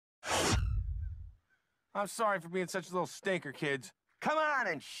I'm sorry for being such a little stinker, kids. Come on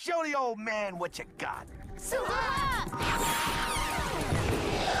and show the old man what you got.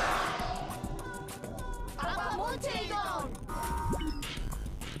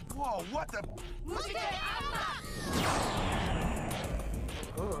 Whoa, what the?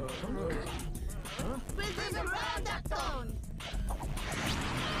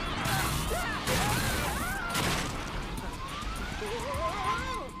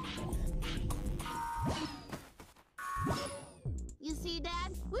 You see,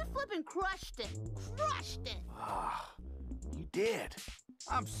 Dad? We flippin' crushed it. Crushed it. You did.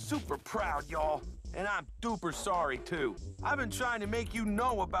 I'm super proud, y'all. And I'm duper sorry, too. I've been trying to make you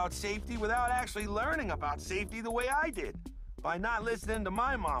know about safety without actually learning about safety the way I did. By not listening to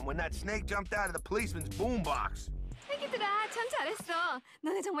my mom when that snake jumped out of the policeman's boombox. 애기들아, 참 잘했어.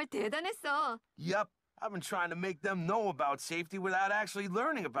 너네 정말 대단했어. Yep, I've been trying to make them know about safety without actually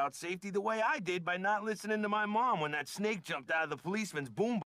learning about safety the way I did by not listening to my mom when that snake jumped out of the policeman's boombox.